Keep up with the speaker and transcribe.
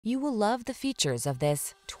You will love the features of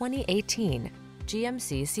this 2018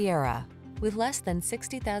 GMC Sierra. With less than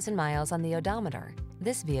 60,000 miles on the odometer,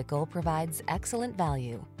 this vehicle provides excellent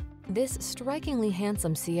value. This strikingly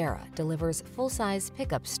handsome Sierra delivers full-size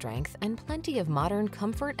pickup strength and plenty of modern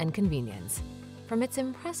comfort and convenience. From its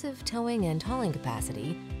impressive towing and hauling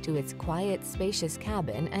capacity to its quiet, spacious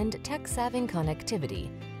cabin and tech-savvy connectivity,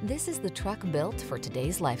 this is the truck built for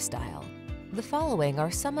today's lifestyle. The following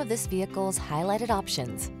are some of this vehicle's highlighted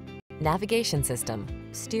options: navigation system,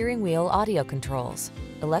 steering wheel audio controls,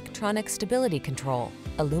 electronic stability control,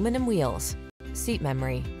 aluminum wheels, seat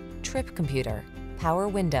memory, trip computer, power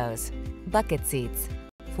windows, bucket seats,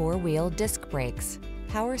 four-wheel disc brakes,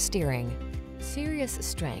 power steering. Serious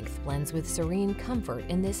strength blends with serene comfort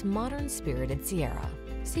in this modern spirited Sierra.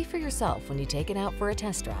 See for yourself when you take it out for a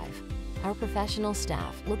test drive. Our professional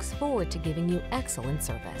staff looks forward to giving you excellent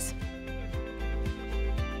service.